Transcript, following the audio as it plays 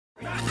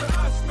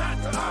not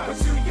to us. But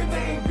to your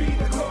name be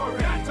the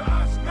glory. Not to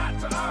us, not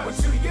to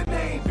us. But to your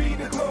name be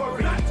the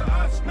glory. Not to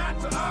us, not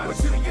to us.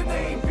 But to your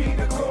name be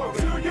the glory.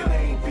 To your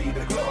name be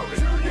the glory.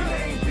 To your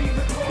name be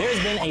the glory.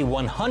 There's been a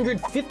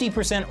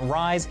 150%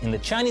 rise in the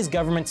Chinese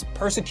government's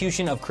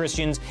persecution of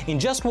Christians in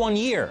just 1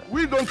 year.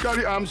 We don't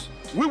carry arms.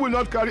 We will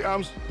not carry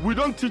arms. We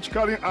don't teach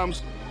carrying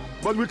arms.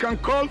 But we can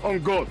call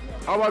on God.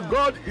 Our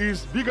God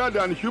is bigger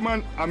than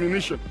human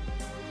ammunition.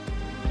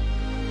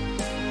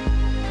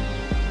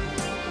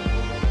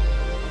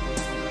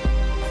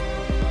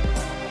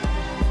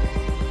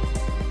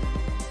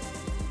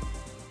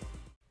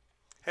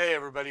 Hey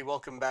everybody,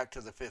 welcome back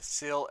to The Fifth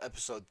Seal,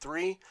 Episode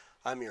 3.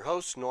 I'm your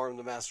host, Norm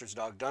the Master's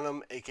Dog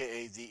Dunham,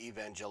 aka The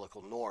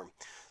Evangelical Norm.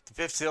 The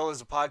Fifth Seal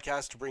is a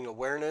podcast to bring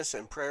awareness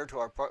and prayer to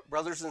our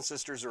brothers and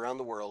sisters around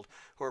the world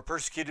who are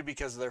persecuted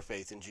because of their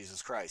faith in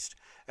Jesus Christ.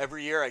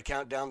 Every year I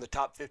count down the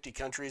top 50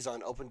 countries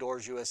on Open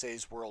Doors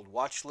USA's World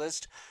Watch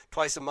List.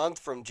 Twice a month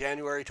from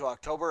January to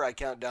October I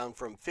count down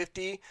from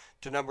 50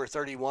 to number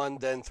 31,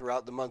 then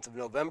throughout the month of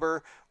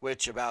November,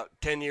 which about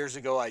 10 years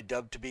ago I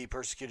dubbed to be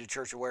Persecuted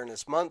Church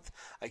Awareness Month,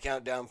 I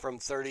count down from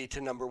 30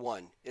 to number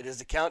 1. It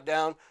is a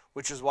countdown,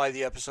 which is why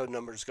the episode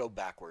numbers go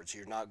backwards.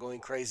 You're not going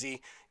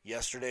crazy.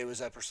 Yesterday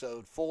was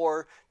episode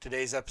 4,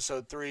 today's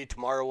episode 3,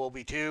 tomorrow will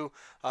be 2,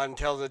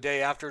 until the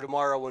day after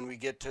tomorrow when we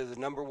get to the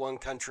number 1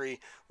 country,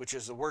 which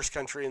is the worst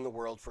country in the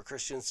world for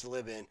Christians to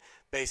live in,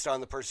 based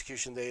on the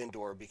persecution they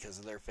endure because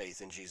of their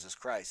faith in Jesus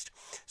Christ.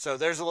 So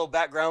there's a little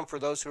background for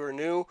those who are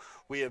new.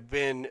 We have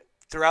been,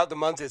 throughout the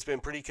month, it's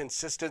been pretty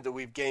consistent that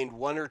we've gained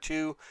 1 or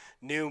 2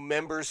 new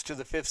members to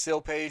the Fifth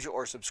Seal page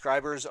or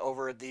subscribers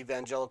over at the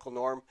Evangelical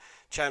Norm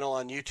channel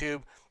on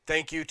YouTube.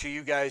 Thank you to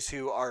you guys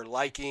who are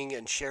liking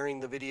and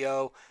sharing the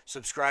video,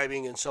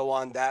 subscribing, and so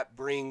on. That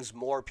brings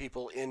more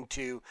people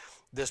into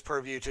this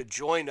purview to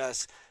join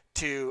us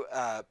to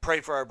pray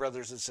for our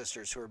brothers and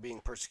sisters who are being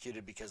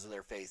persecuted because of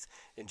their faith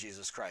in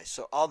Jesus Christ.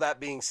 So all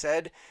that being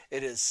said,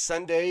 it is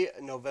Sunday,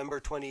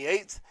 November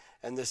 28th,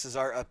 and this is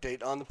our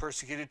update on the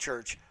persecuted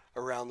church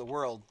around the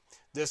world.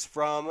 This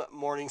from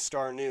Morning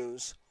Star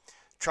News.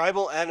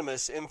 Tribal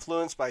animists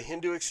influenced by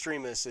Hindu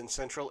extremists in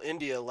central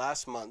India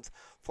last month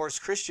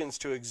forced Christians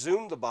to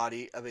exhume the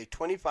body of a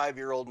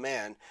 25-year-old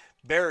man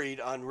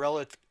buried on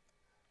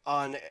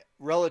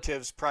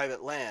relatives'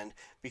 private land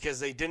because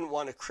they didn't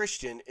want a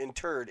Christian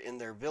interred in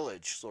their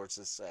village,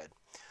 sources said.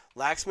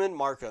 Laxman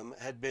Markham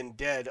had been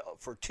dead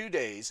for 2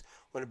 days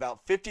when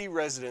about 50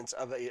 residents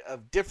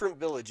of different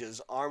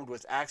villages armed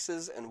with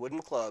axes and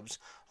wooden clubs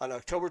on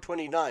October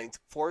 29th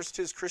forced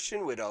his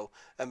Christian widow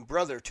and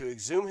brother to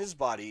exhume his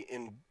body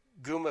in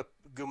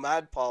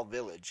Gumadpal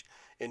village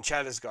in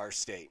Chhattisgarh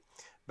state,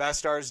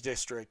 Bastar's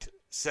district,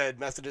 said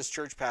Methodist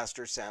Church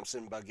pastor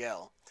Samson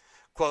Bagel.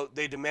 Quote,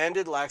 they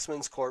demanded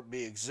Laxman's corpse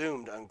be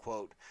exhumed,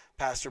 unquote,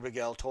 Pastor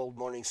Bagel told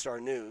Morning Star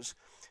News.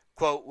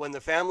 Quote, when the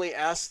family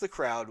asked the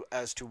crowd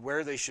as to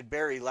where they should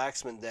bury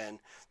Laxman then,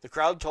 the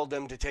crowd told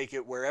them to take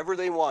it wherever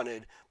they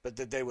wanted, but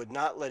that they would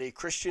not let a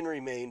Christian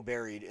remain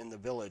buried in the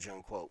village,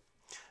 unquote.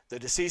 The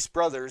deceased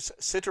brothers,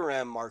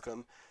 Sitaram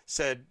Markham,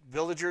 said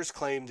villagers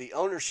claimed the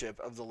ownership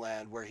of the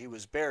land where he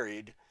was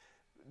buried.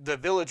 The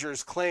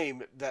villagers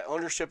claimed that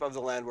ownership of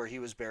the land where he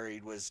was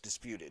buried was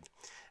disputed.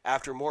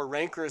 After more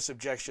rancorous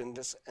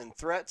objections and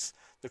threats,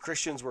 the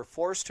Christians were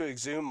forced to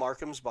exhume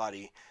Markham's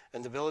body,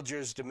 and the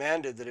villagers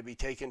demanded that it be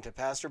taken to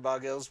Pastor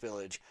Bagel's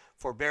village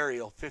for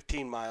burial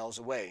 15 miles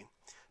away.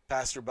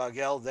 Pastor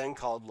Bagel then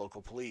called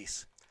local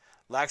police.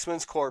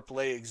 Laxman's corpse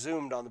lay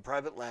exhumed on the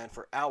private land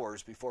for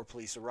hours before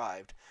police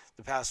arrived,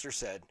 the pastor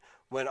said.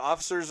 When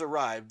officers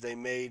arrived, they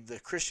made the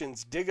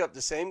Christians dig up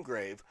the same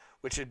grave,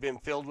 which had been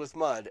filled with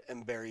mud,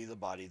 and bury the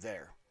body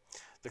there.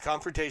 The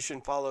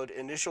confrontation followed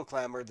initial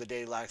clamor the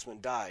day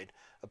Laxman died.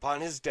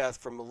 Upon his death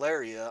from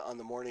malaria on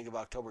the morning of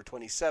October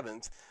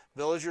 27th,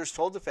 villagers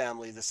told the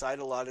family the site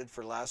allotted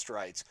for last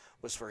rites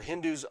was for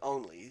Hindus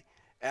only.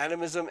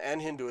 Animism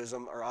and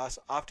Hinduism are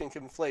often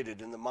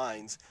conflated in the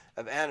minds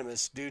of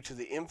animists due to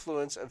the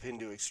influence of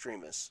Hindu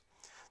extremists.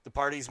 The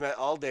parties met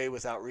all day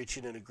without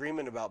reaching an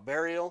agreement about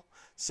burial,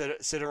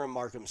 Sitaram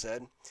Markham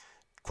said.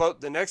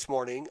 Quote, the next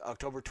morning,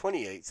 October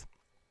 28th,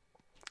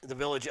 the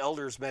village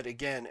elders met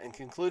again and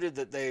concluded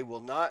that they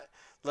will not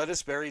let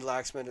us bury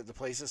Laxman at the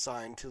place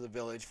assigned to the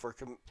village for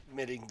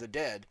committing the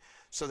dead,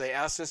 so they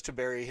asked us to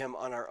bury him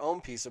on our own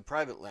piece of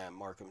private land,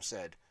 Markham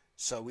said.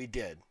 So we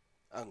did,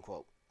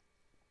 unquote.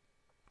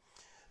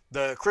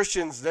 The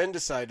Christians then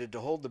decided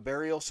to hold the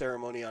burial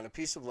ceremony on a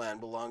piece of land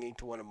belonging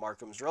to one of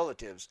Markham's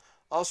relatives,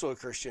 also a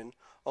Christian,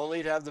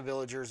 only to have the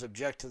villagers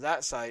object to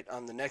that site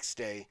on the next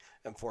day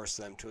and force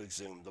them to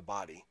exhume the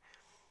body.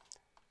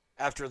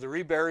 After the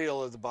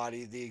reburial of the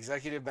body, the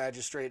executive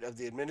magistrate of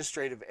the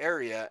administrative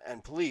area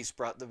and police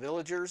brought the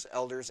villagers,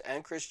 elders,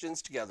 and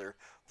Christians together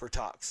for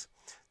talks.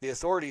 The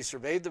authorities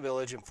surveyed the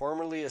village and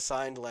formally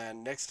assigned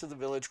land next to the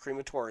village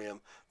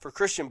crematorium for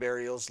Christian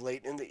burials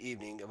late in the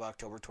evening of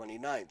October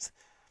 29th.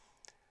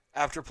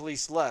 After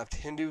police left,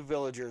 Hindu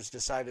villagers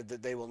decided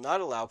that they will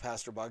not allow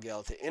Pastor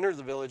Bagel to enter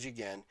the village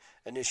again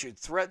and issued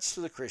threats to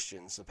the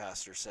Christians, the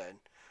pastor said.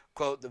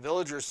 Quote, the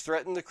villagers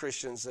threaten the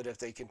Christians that if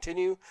they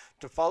continue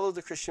to follow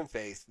the Christian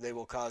faith, they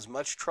will cause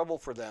much trouble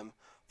for them,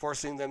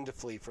 forcing them to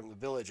flee from the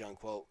village,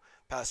 unquote,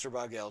 Pastor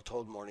Bagel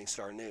told Morning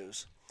Star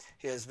News.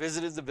 He has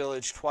visited the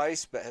village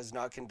twice, but has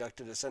not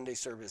conducted a Sunday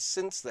service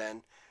since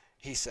then,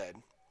 he said.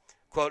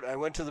 Quote, I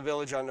went to the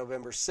village on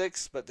November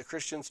 6th, but the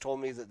Christians told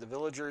me that the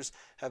villagers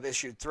have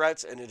issued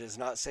threats and it is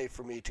not safe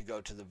for me to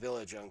go to the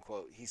village,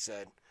 unquote, he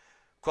said.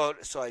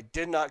 Quote, so I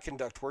did not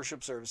conduct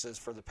worship services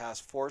for the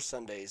past 4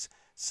 Sundays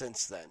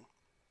since then.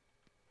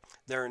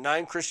 There are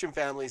 9 Christian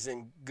families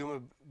in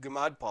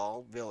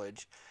Gumadpal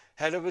village.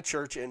 Head of a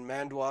church in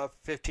Mandwa,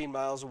 15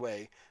 miles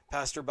away,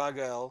 Pastor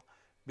Bagel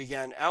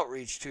began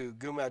outreach to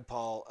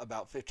Gumadpal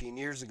about 15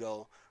 years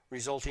ago,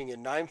 resulting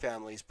in 9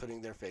 families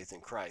putting their faith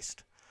in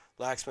Christ.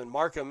 Laxman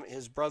Markham,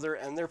 his brother,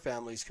 and their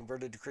families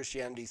converted to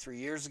Christianity 3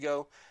 years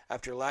ago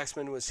after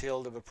Laxman was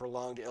healed of a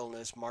prolonged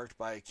illness marked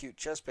by acute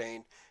chest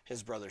pain,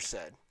 his brother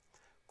said.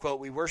 Quote,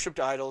 we worshipped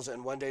idols,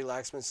 and one day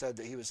Laxman said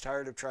that he was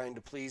tired of trying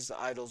to please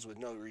the idols with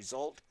no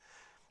result.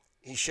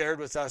 He shared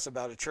with us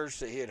about a church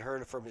that he had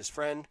heard from his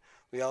friend.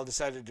 We all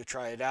decided to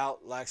try it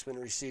out.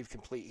 Laxman received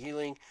complete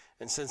healing,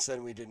 and since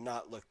then we did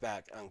not look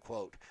back,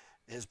 unquote,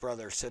 his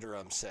brother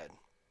Sitaram said.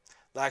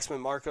 Laxman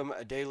Markham,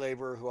 a day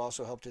laborer who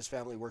also helped his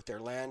family work their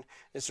land,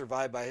 is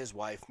survived by his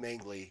wife,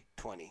 Mangli,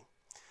 20.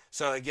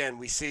 So again,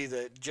 we see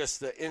that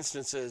just the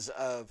instances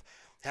of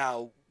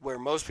how where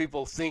most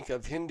people think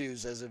of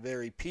Hindus as a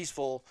very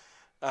peaceful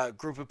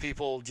group of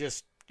people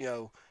just,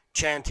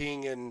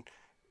 chanting and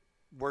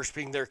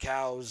worshiping their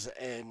cows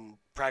and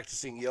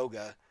practicing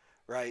yoga,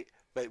 right?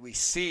 But we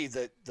see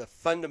that the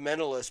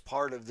fundamentalist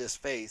part of this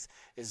faith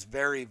is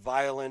very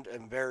violent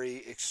and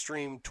very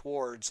extreme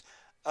towards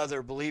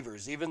other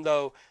believers. Even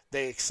though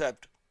they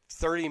accept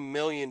 30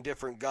 million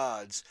different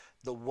gods,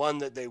 the one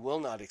that they will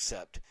not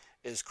accept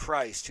is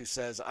Christ, who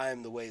says, I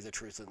am the way, the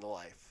truth, and the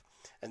life.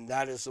 And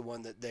that is the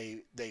one that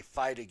they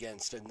fight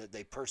against and that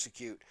they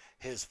persecute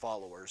his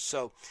followers.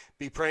 So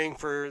be praying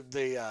for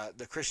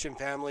the Christian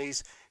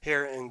families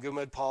here in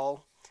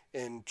Gumadpal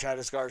in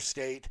Chhattisgarh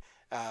State,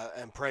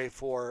 and pray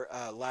for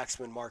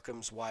Laxman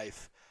Markham's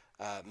wife,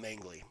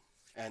 Mangli.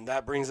 And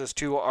that brings us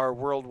to our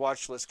World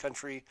Watch List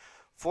country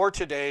for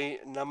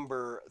today,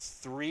 number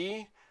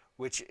 3,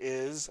 which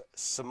is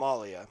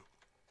Somalia.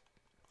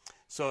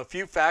 So a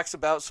few facts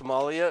about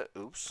Somalia.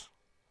 Oops.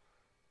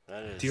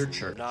 That is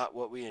not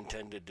what we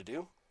intended to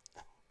do.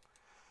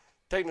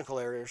 Technical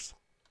errors.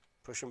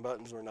 Pushing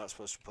buttons we're not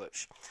supposed to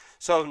push.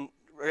 So,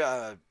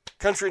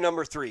 country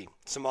number 3,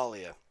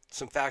 Somalia.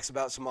 Some facts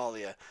about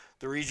Somalia.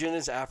 The region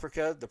is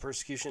Africa. The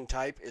persecution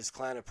type is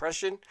clan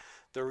oppression.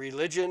 The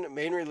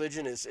main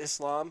religion is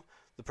Islam.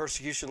 The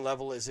persecution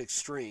level is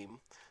extreme.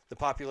 The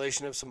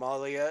population of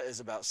Somalia is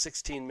about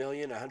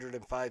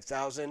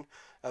 16,105,000,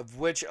 of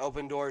which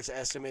Open Doors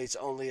estimates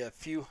only a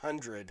few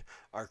hundred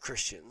are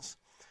Christians.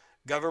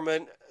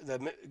 The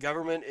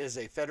government is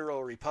a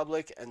federal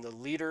republic, and the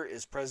leader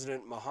is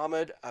President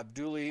Mohammed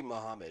Abdullahi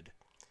Mohammed.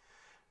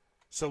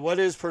 So what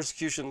does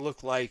persecution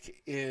look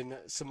like in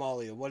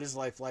Somalia? What is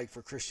life like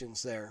for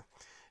Christians there?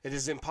 It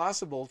is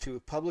impossible to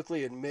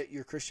publicly admit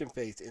your Christian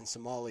faith in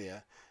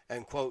Somalia,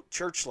 and, quote,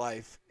 church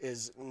life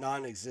is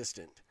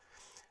non-existent.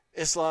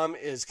 Islam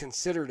is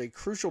considered a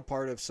crucial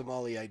part of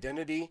Somali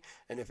identity,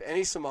 and if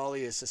any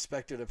Somali is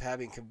suspected of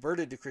having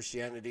converted to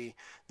Christianity,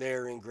 they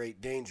are in great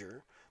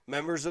danger.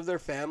 Members of their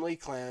family,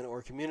 clan,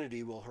 or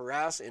community will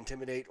harass,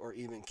 intimidate, or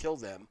even kill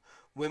them.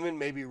 Women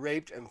may be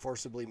raped and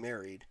forcibly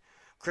married.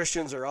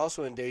 Christians are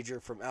also in danger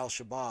from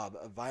Al-Shabaab,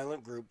 a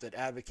violent group that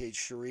advocates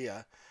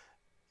Sharia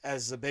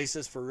as the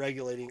basis for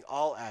regulating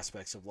all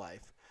aspects of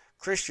life.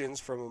 Christians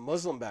from a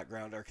Muslim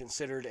background are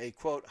considered a,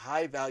 quote,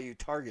 high-value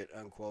target,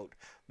 unquote,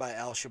 by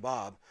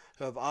Al-Shabaab,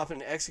 who have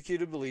often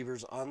executed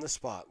believers on the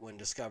spot when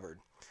discovered.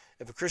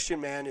 If a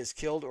Christian man is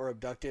killed or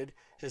abducted,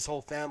 his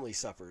whole family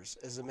suffers,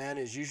 as the man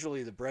is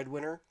usually the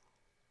breadwinner.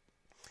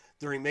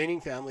 The remaining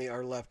family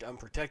are left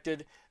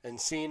unprotected and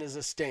seen as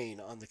a stain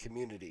on the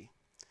community.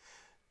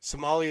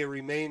 Somalia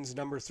remains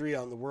number 3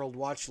 on the World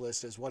Watch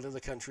List as one of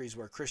the countries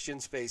where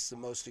Christians face the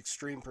most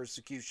extreme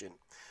persecution.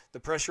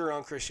 The pressure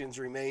on Christians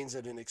remains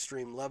at an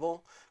extreme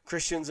level.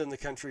 Christians in the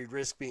country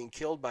risk being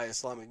killed by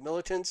Islamic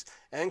militants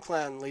and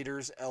clan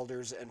leaders,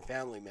 elders, and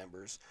family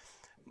members.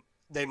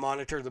 They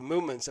monitor the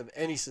movements of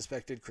any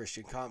suspected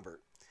Christian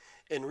convert.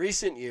 In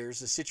recent years,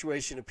 the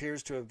situation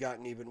appears to have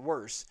gotten even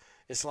worse.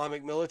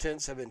 Islamic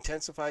militants have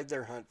intensified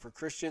their hunt for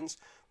Christians,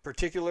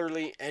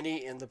 particularly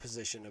any in the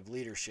position of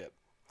leadership.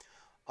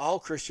 All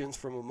Christians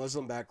from a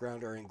Muslim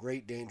background are in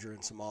great danger in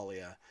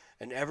Somalia,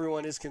 and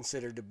everyone is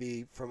considered to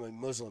be from a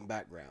Muslim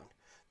background.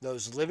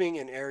 Those living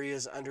in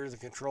areas under the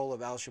control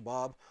of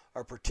Al-Shabaab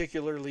are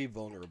particularly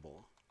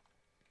vulnerable.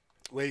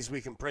 Ways we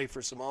can pray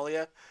for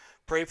Somalia.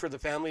 Pray for the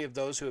family of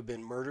those who have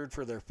been murdered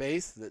for their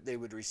faith, that they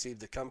would receive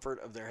the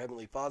comfort of their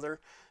Heavenly Father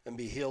and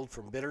be healed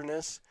from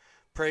bitterness.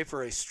 Pray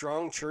for a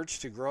strong church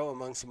to grow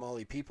among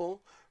Somali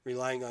people,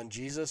 relying on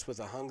Jesus with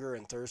a hunger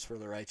and thirst for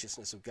the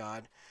righteousness of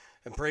God.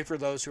 And pray for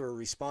those who are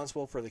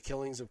responsible for the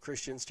killings of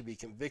Christians to be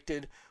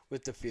convicted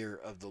with the fear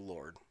of the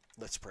Lord.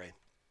 Let's pray.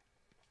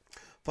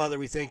 Father,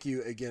 we thank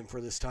you again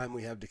for this time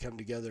we have to come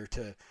together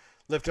to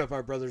lift up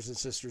our brothers and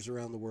sisters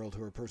around the world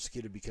who are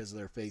persecuted because of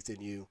their faith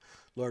in you.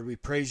 Lord, we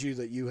praise you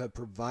that you have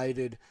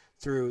provided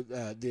through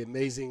the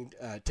amazing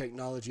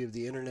technology of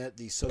the internet,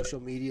 these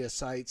social media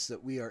sites,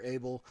 that we are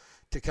able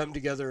to come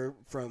together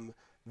from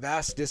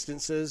vast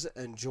distances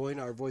and join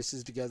our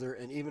voices together,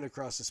 and even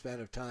across the span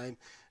of time,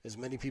 as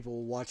many people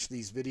will watch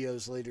these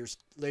videos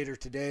later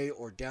today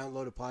or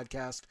download a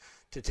podcast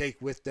to take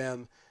with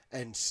them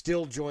and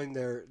still join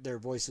their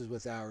voices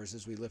with ours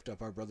as we lift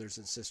up our brothers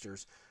and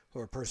sisters who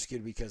are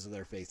persecuted because of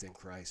their faith in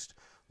Christ.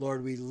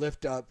 Lord, we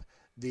lift up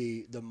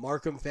the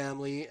Markham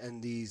family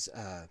and these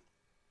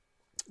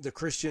the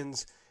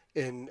Christians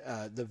in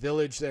the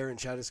village there in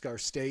Chhattisgarh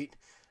State.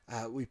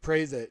 We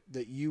pray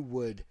that you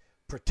would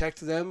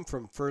protect them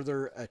from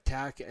further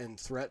attack and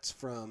threats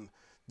from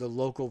the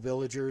local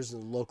villagers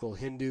and the local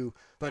Hindu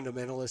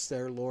fundamentalists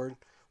there, Lord.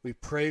 We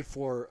pray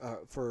for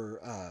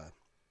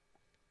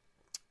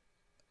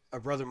our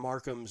brother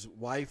Markham's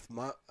wife,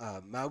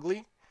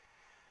 Mowgli.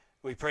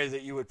 We pray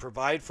that you would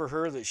provide for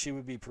her, that she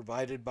would be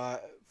provided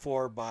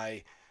for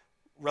by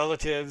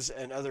relatives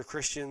and other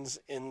Christians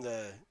in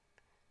the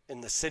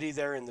city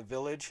there, in the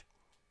village.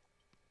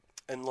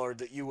 And Lord,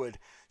 that you would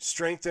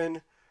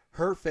strengthen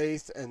her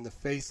faith and the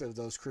faith of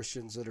those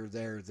Christians that are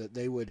there, that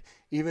they would,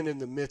 even in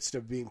the midst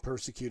of being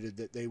persecuted,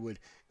 that they would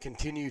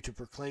continue to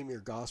proclaim your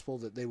gospel,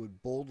 that they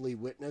would boldly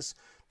witness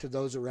to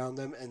those around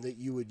them, and that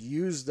you would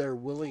use their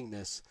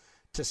willingness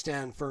to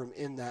stand firm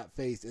in that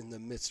faith in the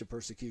midst of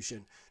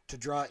persecution, to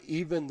draw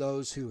even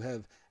those who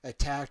have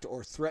attacked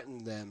or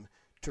threatened them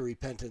to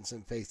repentance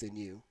and faith in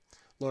you.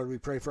 Lord, we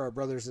pray for our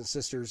brothers and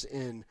sisters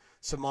in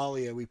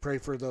Somalia. We pray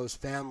for those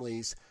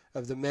families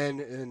of the men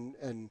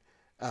and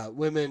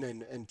women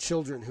and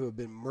children who have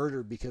been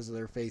murdered because of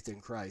their faith in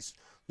Christ.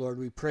 Lord,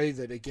 we pray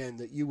that, again,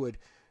 that you would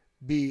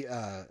be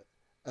a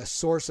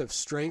source of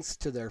strength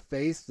to their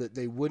faith, that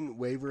they wouldn't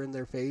waver in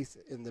their faith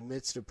in the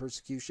midst of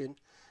persecution,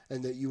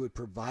 and that you would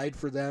provide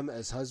for them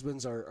as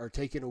husbands are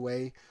taken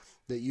away,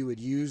 that you would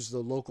use the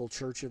local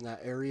church in that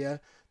area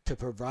to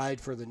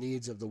provide for the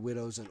needs of the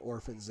widows and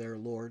orphans there,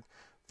 Lord.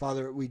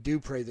 Father, we do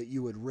pray that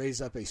you would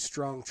raise up a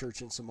strong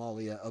church in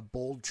Somalia, a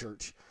bold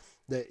church,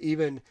 that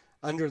even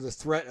under the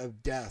threat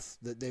of death,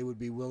 that they would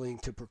be willing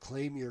to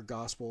proclaim your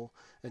gospel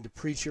and to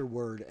preach your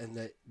word,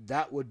 and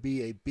that would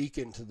be a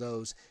beacon to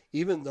those,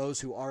 even those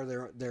who are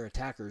their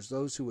attackers,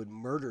 those who would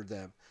murder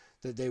them,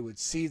 that they would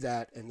see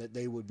that and that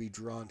they would be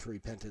drawn to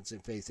repentance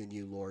and faith in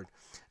you, Lord.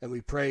 And we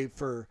pray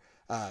for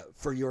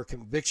your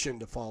conviction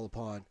to fall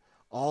upon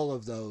all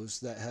of those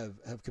that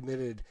have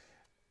committed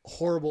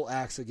horrible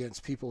acts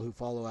against people who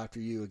follow after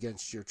you,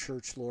 against your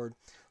church, Lord.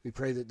 We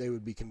pray that they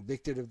would be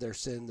convicted of their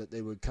sin, that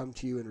they would come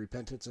to you in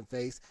repentance and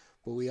faith.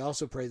 But we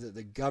also pray that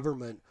the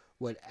government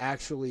would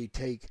actually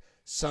take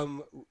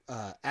some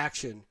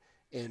action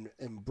in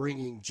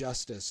bringing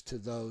justice to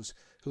those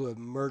who have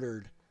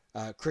murdered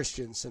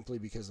Christians simply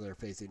because of their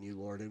faith in you,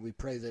 Lord. And we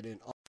pray that in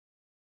all,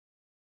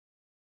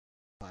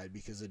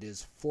 because it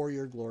is for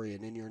your glory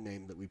and in your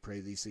name that we pray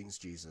these things,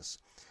 Jesus.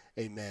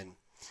 Amen.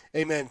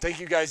 Amen. Thank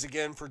you guys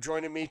again for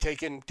joining me,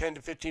 taking 10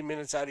 to 15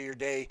 minutes out of your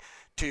day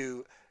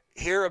to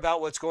hear about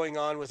what's going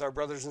on with our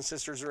brothers and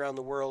sisters around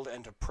the world,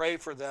 and to pray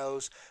for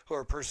those who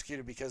are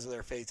persecuted because of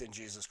their faith in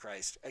Jesus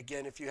Christ.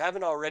 Again, if you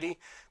haven't already,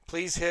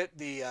 please hit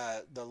the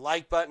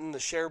like button, the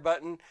share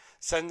button.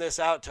 Send this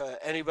out to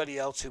anybody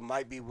else who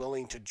might be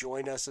willing to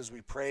join us as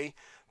we pray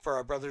for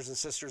our brothers and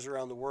sisters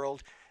around the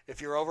world. If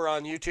you're over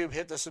on YouTube,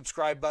 hit the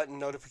subscribe button,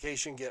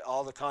 notification, get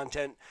all the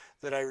content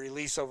that I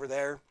release over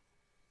there.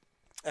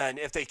 And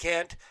if they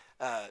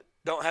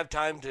don't have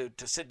time to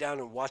sit down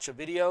and watch a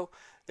video,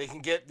 they can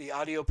get the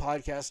audio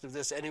podcast of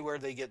this anywhere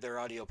they get their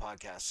audio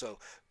podcast. So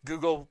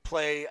Google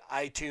Play,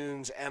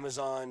 iTunes,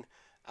 Amazon,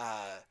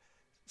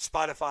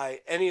 Spotify,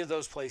 any of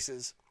those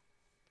places,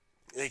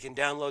 they can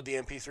download the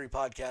MP3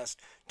 podcast,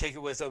 take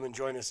it with them, and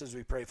join us as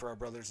we pray for our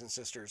brothers and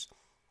sisters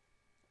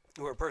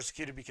who are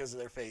persecuted because of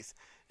their faith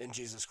in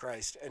Jesus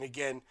Christ. And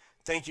again,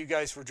 thank you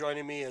guys for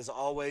joining me. As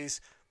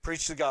always,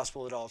 preach the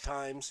gospel at all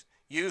times.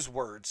 Use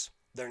words.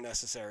 They're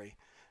necessary.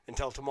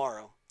 Until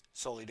tomorrow,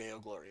 Soli Deo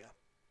Gloria.